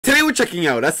You're checking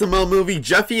out SML movie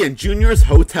Jeffy and Junior's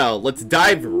Hotel. Let's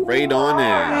dive right on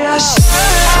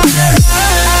in.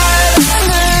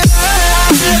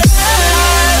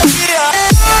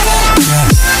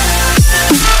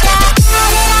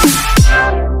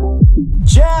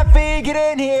 Jeffy, get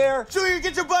in here! Junior,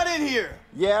 get your butt in here!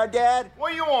 Yeah, Dad?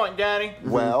 What do you want, Daddy?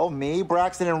 Well, me,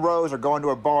 Braxton, and Rose are going to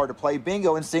a bar to play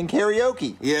bingo and sing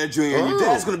karaoke. Yeah, Junior, your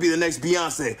dad's gonna be the next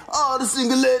Beyonce. Oh, the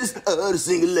single ladies, oh, the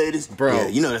single ladies. Bro. Yeah,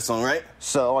 you know that song, right?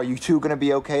 So, are you two gonna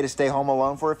be okay to stay home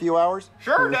alone for a few hours?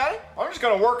 Sure, Daddy. I'm just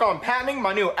gonna work on patenting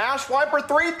my new Ass Wiper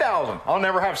 3000. I'll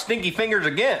never have stinky fingers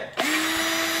again.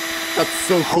 That's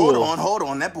so cool. Hold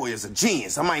on. That boy is a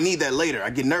genius. I might need that later. I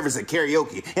get nervous at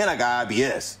karaoke, and I got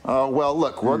IBS. Well,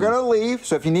 look, we're gonna leave,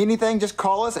 so if you need anything, just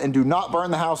call us and do not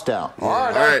burn the house down.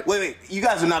 All right. Wait. You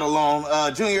guys are not alone.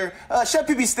 Junior, Chef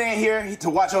Pee staying here to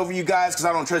watch over you guys because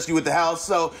I don't trust you with the house.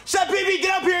 So, Chef Pee,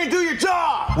 get up here and do your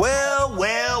job. Well.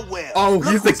 Oh,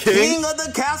 Look he's the who's king of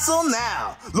the castle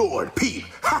now. Lord Peep.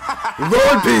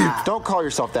 Lord Peep. Don't call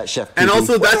yourself that, Chef Pee. And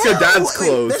also, that's your dad's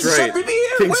clothes, There's right? Chef Pee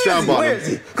here? King Where is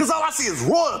he? Strong Because all I see is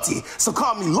royalty. So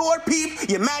call me Lord Peep,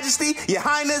 Your Majesty, Your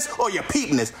Highness, or Your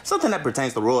Peepness. Something that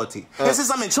pertains to royalty. And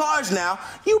since I'm in charge now,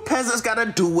 you peasants gotta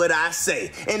do what I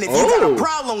say. And if you got a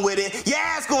problem with it, your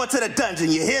ass going to the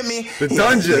dungeon. You hear me? The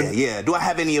dungeon? Yeah. Do I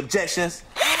have any objections?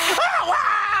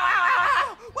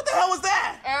 What the hell was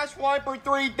that? Ass Wiper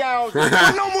 3000.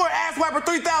 No more Ass Wiper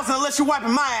 3000 unless you're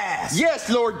wiping my ass. Yes,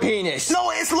 Lord Penis.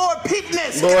 No, it's Lord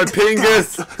Peepness. Lord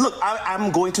Pingus. Look,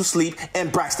 I'm going to sleep in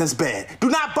Braxton's bed. Do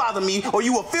not bother me or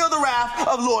you will feel the wrath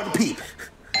of Lord Peep.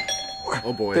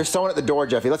 Oh boy. There's someone at the door,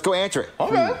 Jeffy. Let's go answer it.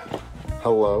 Okay.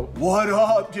 Hello? What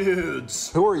up,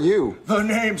 dudes? Who are you? The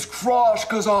name's Crush,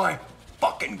 cause I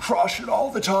fucking crush it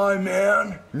all the time,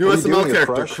 man. New What are you SML doing,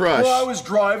 character, Crush? Crush. Well, I was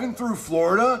driving through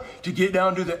Florida to get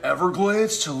down to the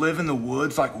Everglades to live in the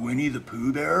woods like Winnie the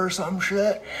Pooh Bear or some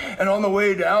shit. And on the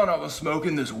way down, I was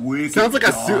smoking this wicked Sounds like a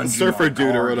ganja surfer in my dude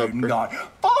or car, whatever. And got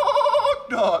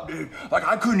fucked up, dude. Like,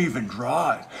 I couldn't even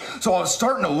drive. So I was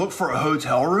starting to look for a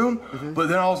hotel room, but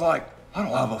then I was like, I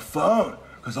don't have a phone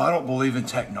because I don't believe in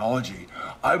technology.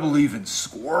 I believe in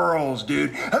squirrels,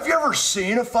 dude. Have you ever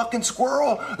seen a fucking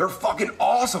squirrel? They're fucking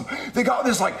awesome. They got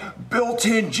this like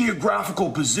built-in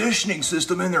geographical positioning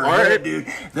system in their head, dude.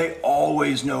 They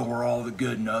always know where all the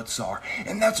good nuts are.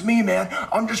 And that's me, man.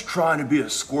 I'm just trying to be a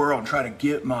squirrel and try to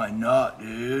get my nut,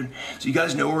 dude. So you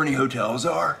guys know where any hotels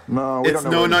are? No, we It's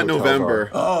don't know. not November.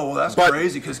 Oh, well, that's But-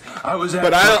 crazy because I was at.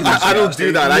 but I don't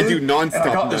do that. I do And nonstop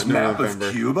I got this in map November.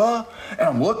 of Cuba, and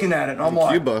I'm looking at it, and I'm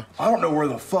like, Cuba. I don't know where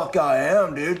the fuck I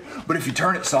am, dude. But if you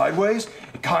turn it sideways,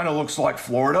 it kind of looks like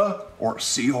Florida or a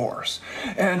seahorse.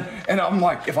 And I'm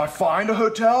like, if I find a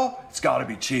hotel, it's got to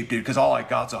be cheap, dude, because all I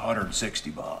got's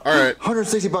 $160. All right.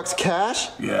 160 bucks cash?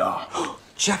 Yeah.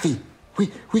 Jeffy, we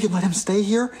can let him stay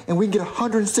here and we can get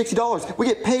 $160. We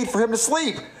get paid for him to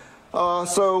sleep.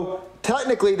 So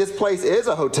technically this place is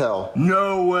a hotel.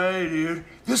 No way, dude.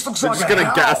 This looks They're like just a gonna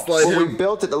house. gaslight Well, we him.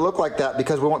 built it to look like that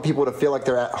because we want people to feel like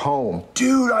they're at home.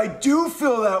 Dude, I do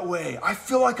feel that way. I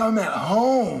feel like I'm at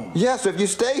home. Yeah, so if you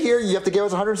stay here, you have to give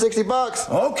us 160 bucks.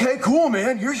 Okay, cool,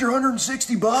 man. Here's your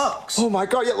 160 bucks. Oh my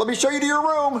God, yeah, let me show you to your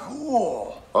room.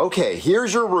 Cool. Okay,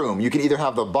 here's your room. You can either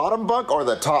have the bottom bunk or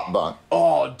the top bunk.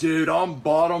 Oh, dude, I'm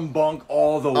bottom bunk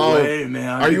all the way,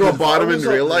 man. Are you a Because if bottom I in was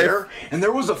real up life? there and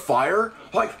there was a fire,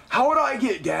 like, how would I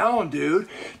get down, dude?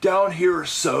 Down here is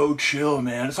so chill,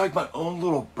 man. It's like my own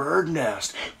little bird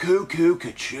nest. Cuckoo,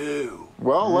 ka-choo.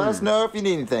 Well, let us know if you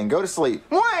need anything. Go to sleep.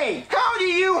 Wait, how do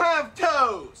you have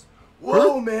toes?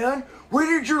 Whoa, man. Where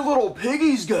did your little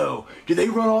piggies go? Did they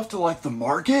run off to, like, the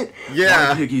market? Yeah.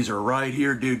 My piggies are right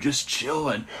here, dude, just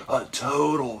chilling. A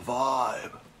total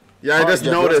vibe. Yeah, I All right, just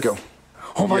Jeffy, noticed. let's go.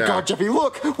 Oh my Yeah. God, Jeffy,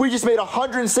 look! We just made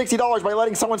 $160 by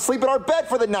letting someone sleep in our bed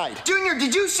for the night. Junior,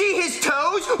 did you see his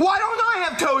toes? Why don't I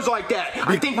have toes like that?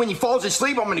 I think when he falls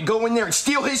asleep, I'm gonna go in there and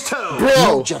steal his toes. No,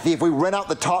 Bro, Jeffy, if we rent out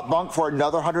the top bunk for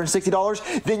another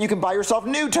 $160, then you can buy yourself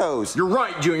new toes. You're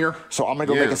right, Junior. So I'm gonna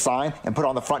go Yeah. make a sign and put it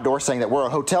on the front door saying that we're a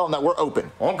hotel and that we're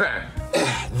open. Okay.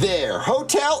 There,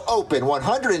 hotel open,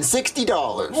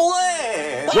 $160.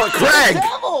 what, Craig?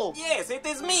 Devil! Yes, it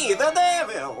is me, the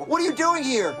devil. What are you doing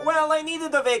here? Well, I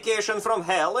needed a vacation from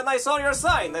hell and I saw your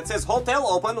sign that says hotel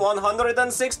open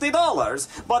 $160,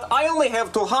 but I only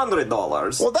have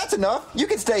 $200. Well, that's enough. You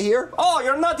can stay here. Oh,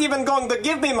 you're not even going to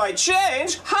give me my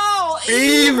change? How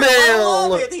Evil! I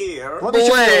love it here. Let me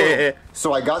show you. Boy.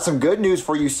 So I got some good news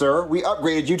for you, sir. We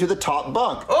upgraded you to the top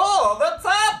bunk. Oh, the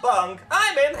top bunk.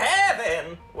 I'm in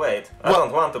heaven. Wait, I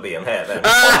don't want to be in heaven.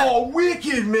 Oh,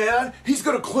 wicked, man. He's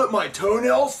gonna clip my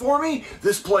toenails for me?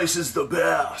 This place is the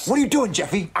best. What are you doing,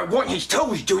 Jeffy? I want his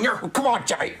toes, Junior. Come on,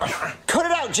 Jeffy. Cut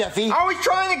it out, Jeffy. I was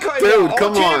trying to cut it Dude, out.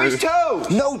 come I'll on. his toes.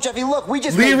 No, Jeffy, look, we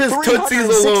just Leave made his tootsies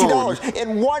 $360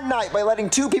 in one night by letting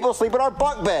 2 people sleep in our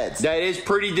bunk beds. That is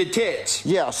pretty the tits.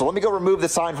 Yeah, so let me go remove the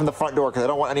sign from the front door because I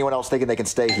don't want anyone else thinking they can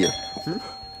stay here.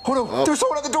 Oh no, there's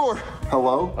someone at the door.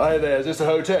 Hello? Hi there, is this a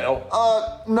hotel?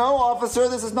 No, officer,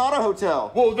 this is not a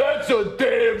hotel. Well, that's a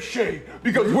damn shame,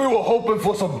 because we were hoping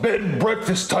for some bed and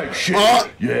breakfast type shit.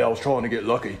 Yeah, I was trying to get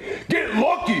lucky. Get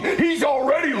lucky? He's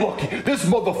already lucky. This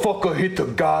motherfucker hit the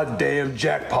goddamn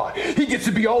jackpot. He gets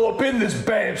to be all up in this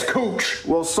bab's cooch.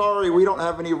 Well, sorry, we don't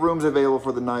have any rooms available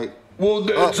for the night. Well,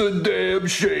 that's a damn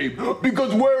shame,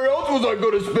 because where else was I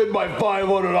gonna spend my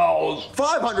 $500?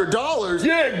 $500?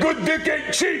 Yeah, good dick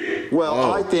ain't cheap.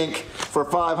 Well, I think for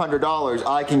 $500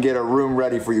 I can get a room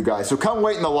ready for you guys. So come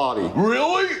wait in the lobby.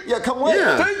 Really? Yeah, come wait.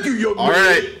 Yeah. Thank you, young All man.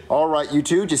 right. All right, you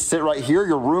two, just sit right here.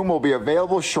 Your room will be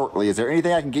available shortly. Is there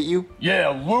anything I can get you? Yeah,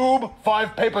 lube,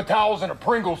 5 paper towels, and a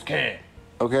Pringles can.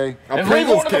 Okay. And leave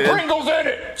Pringles one of the can. Pringles in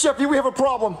it. Jeffy, we have a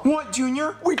problem. What,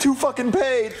 Junior? We too fucking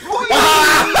paid.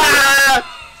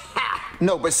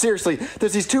 No, but seriously,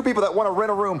 there's these 2 people that want to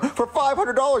rent a room for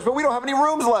 $500, but we don't have any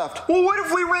rooms left. Well, what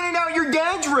if we rented out your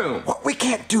dad's room? What? We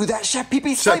can't do that. Chef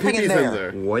Pee-Pee's Chef sleeping Pee-Pee's in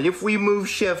there. What if we move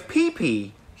Chef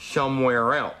Pee-Pee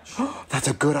somewhere else? That's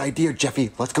a good idea,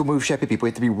 Jeffy. Let's go move Chef Pee-Pee. We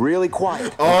have to be really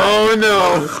quiet. Oh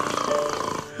no.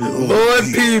 Lord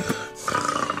Peep.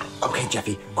 Okay,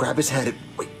 Jeffy, grab his head.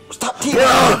 Wait, stop teasing.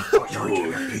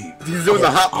 He's doing the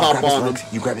hop I'll pop grab his on him. legs.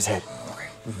 You grab his head.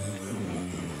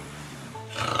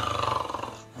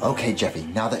 Okay, Jeffy,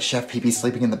 now that Chef Pee-Pee's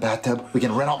sleeping in the bathtub, we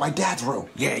can rent out my dad's room.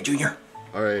 Yeah, Junior.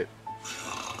 All right.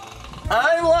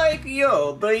 I like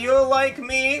you. Do you like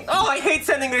me? Oh, I hate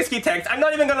sending risky texts. I'm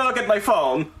not even gonna look at my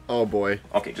phone. Oh boy.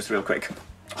 Okay, just real quick.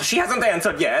 She hasn't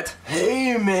answered yet.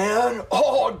 Hey, man.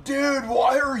 Oh, dude,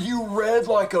 why are you red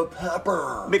like a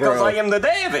pepper? Because Bro. I am the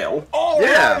devil. Oh,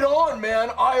 Yeah. right on, man.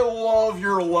 I love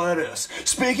your lettuce.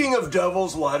 Speaking of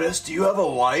devil's lettuce, do you have a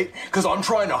light? Because I'm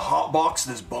trying to hotbox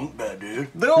this bunk bed, dude.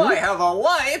 Do I have a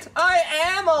light? I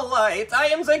am a light. I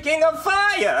am the king of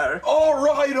fire. Oh,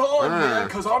 right on, man.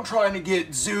 Because I'm trying to get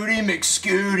Zooty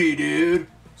McScooty, dude.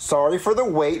 Sorry for the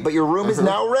wait, but your room is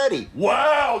now ready.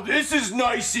 Wow, this is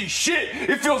nicey shit.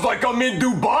 It feels like I'm in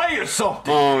Dubai or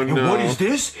something. Oh, And no. what is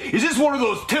this? Is this one of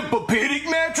those Tempur-Pedic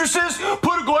mattresses?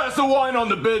 Put a glass of wine on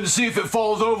the bed and see if it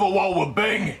falls over while we're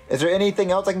banging. Is there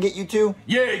anything else I can get you two?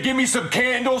 Yeah, give me some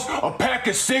candles, a pack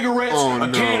of cigarettes, Oh, a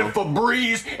no. can of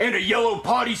Febreze, and a yellow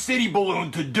Potty City balloon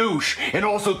to douche, and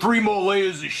also 3 more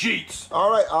layers of sheets.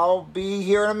 All right, I'll be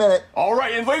here in a minute. All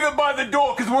right, and leave it by the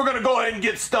door, because we're going to go ahead and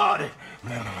get started.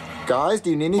 Guys,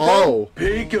 do you need anything? Oh.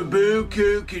 Peekaboo,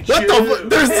 cookie What the?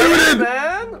 They're suited.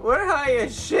 Man, we're high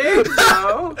as shit,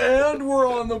 bro. And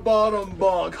we're on the bottom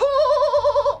bunk.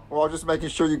 Well, just making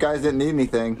sure you guys didn't need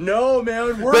anything. No,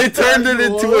 man, we're They turned it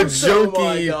into a fabuloso, my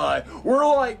junkie. guy. We're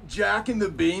like Jack and the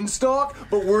Beanstalk,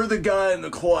 but we're the guy in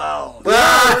the clouds. We're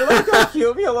like a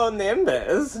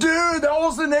cumulonimbus. Dude, that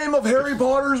was the name of Harry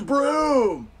Potter's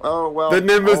broom. Oh, well. The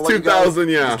Nimbus I'll let you guys 2000,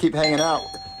 yeah. Just keep hanging out.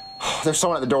 There's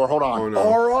someone at the door. Hold on. Oh, no.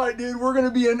 All right, dude, we're gonna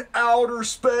be in outer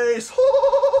space.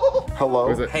 Hello?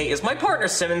 Where's it? Hey, is my partner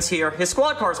Simmons here? His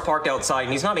squad car's parked outside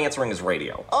and he's not answering his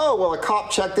radio. Oh, well, a cop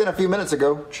checked in a few minutes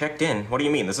ago. Checked in? What do you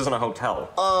mean? This isn't a hotel.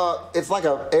 It's like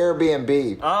a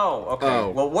Airbnb. Oh, okay. Oh.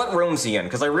 Well, what room's he in?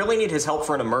 Because I really need his help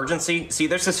for an emergency. See,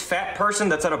 there's this fat person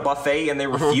that's at a buffet and they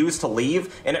refuse to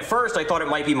leave. And at first I thought it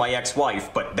might be my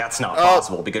ex-wife, but that's not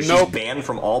possible because nope. she's banned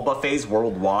from all buffets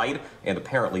worldwide and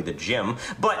apparently the gym.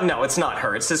 But no, it's not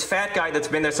her. It's this fat guy that's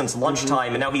been there since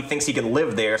lunchtime and now he thinks he can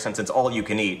live there since it's all you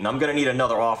can eat. And I'm gonna need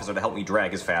another officer to help me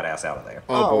drag his fat ass out of there.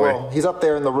 Oh boy. Well, he's up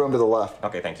there in the room to the left.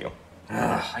 Okay, thank you.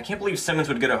 I can't believe Simmons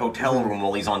would get a hotel room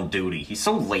while he's on duty. He's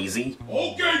so lazy.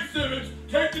 Okay, Simmons,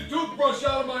 take the toothbrush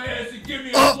out of my ass and give me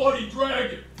a bloody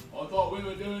dragon. I thought we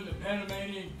were doing the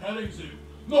Panamanian petting zoo.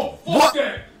 No, fuck What?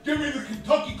 that. Give me the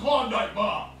Kentucky Klondike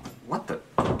bar. What the?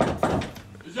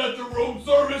 Is that the room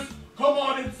service? Come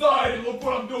on inside and look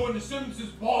what I'm doing to Simmons'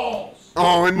 balls.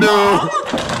 Oh no.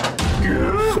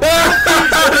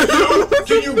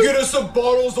 Can you get us some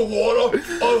bottles of water?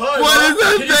 Oh, hi, What Mom. is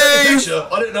that Can you take a thing? picture?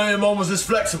 I didn't know your mom was this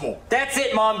flexible. That's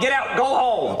it, Mom. Get out. Go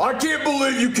home. I can't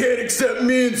believe you can't accept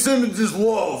me and Simmons'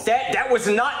 love. That was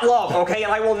not love, okay?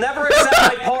 And I will never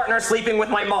accept my partner sleeping with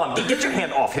my mom. Get your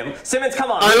hand off him. Simmons,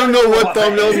 come on. I don't know what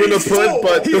thumbnail's gonna He's put, full.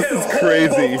 but He this had a is whole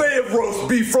crazy. buffet of roast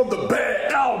beef from the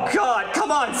bag. Oh, God.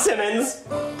 Come on, Simmons.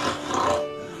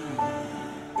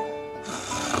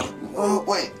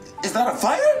 Wait, is that a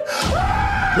fire?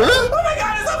 Oh my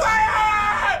God, it's a fire!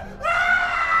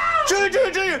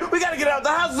 Junior, we gotta get out. The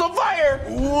house is on fire.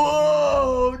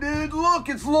 Whoa, dude, look,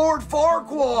 it's Lord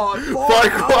Farquaad.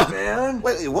 Farquaad, man.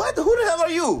 Wait, what? Who the hell are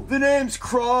you? The name's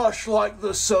Crush, like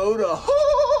the soda.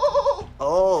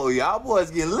 Oh, y'all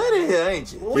boys getting lit in here,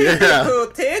 ain't you? Yeah.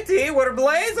 Titty, we're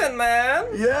blazing, man.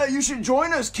 Yeah, you should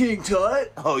join us, King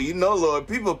Tut. Oh, you know, Lord,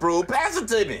 people prove. Pass it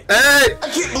to me. Hey! I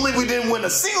can't believe we didn't win a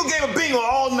single game of bingo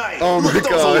all night. Oh my Look,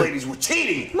 those God. old ladies were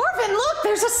cheating. Marvin, look,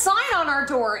 there's a sign on our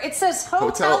door. It says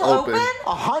Hotel Hotel open. Open.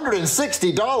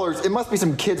 $160? It must be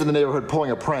some kids in the neighborhood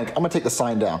pulling a prank. I'm gonna take the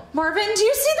sign down. Marvin, do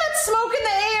you see that smoke in the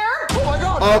air? Oh my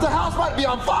God, the house might be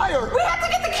on fire. We have to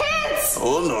get the kids.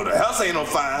 Oh, no, the house ain't on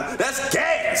fire. That's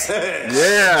gas.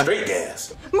 Yeah. Straight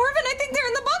gas. Marvin, I think they're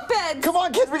in the bunk bed. Come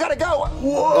on, kids, we gotta go.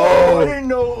 Whoa, I didn't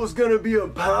know it was gonna be a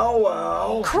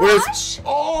powwow. Crush?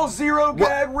 All zero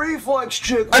gag reflex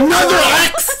chick. Another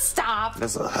X! Stop.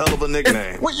 That's a hell of a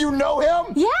nickname. What, you know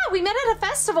him? Yeah, we met at a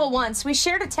festival once. We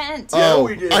shared a tent. Oh,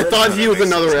 we did. I thought he was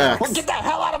another X. Well, get the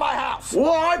hell out of my house.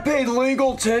 Well, I paid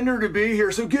legal tender to be here,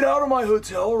 so get out of my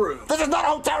hotel room. This is not a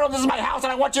hotel room, this is my house,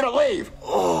 and I want you to leave.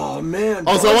 Oh, man.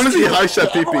 Also, I want to see High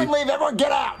Chef Everyone Pee-Pee. leave, everyone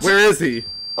get out. Where is he?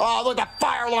 Oh, look, the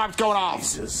fire alarm's going off.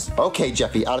 Jesus. Okay,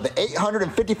 Jeffy, out of the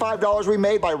 $855 we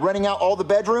made by renting out all the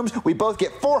bedrooms, we both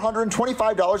get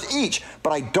 $425 each.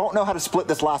 But I don't know how to split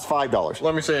this last $5.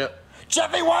 Let me see it.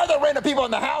 Jeffy, why are there random people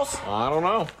in the house? I don't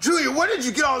know. Julia, where did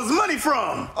you get all this money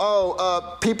from?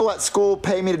 Oh, people at school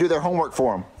pay me to do their homework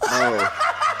for them. I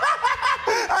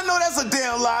know that's a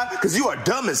damn lie, because you are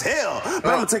dumb as hell. But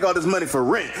I'm going to take all this money for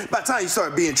rent by the time you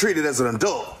start being treated as an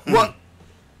adult. What?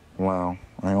 Wow,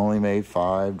 I only made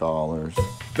 $5.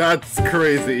 That's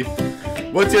crazy.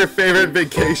 What's your favorite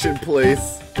vacation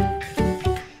place?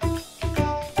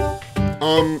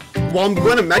 Well, I'm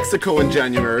going to Mexico in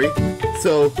January,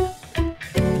 so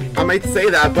I might say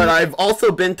that, but I've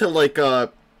also been to, like,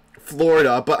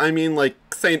 Florida, but I mean, like,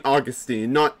 St.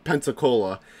 Augustine, not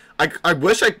Pensacola. I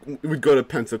wish I would go to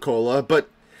Pensacola, but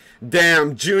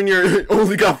damn, Junior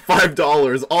only got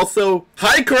 $5. Also,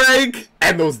 hi Craig!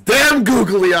 And those damn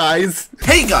googly eyes!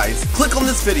 Hey guys, click on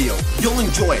this video. You'll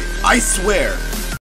enjoy it, I swear.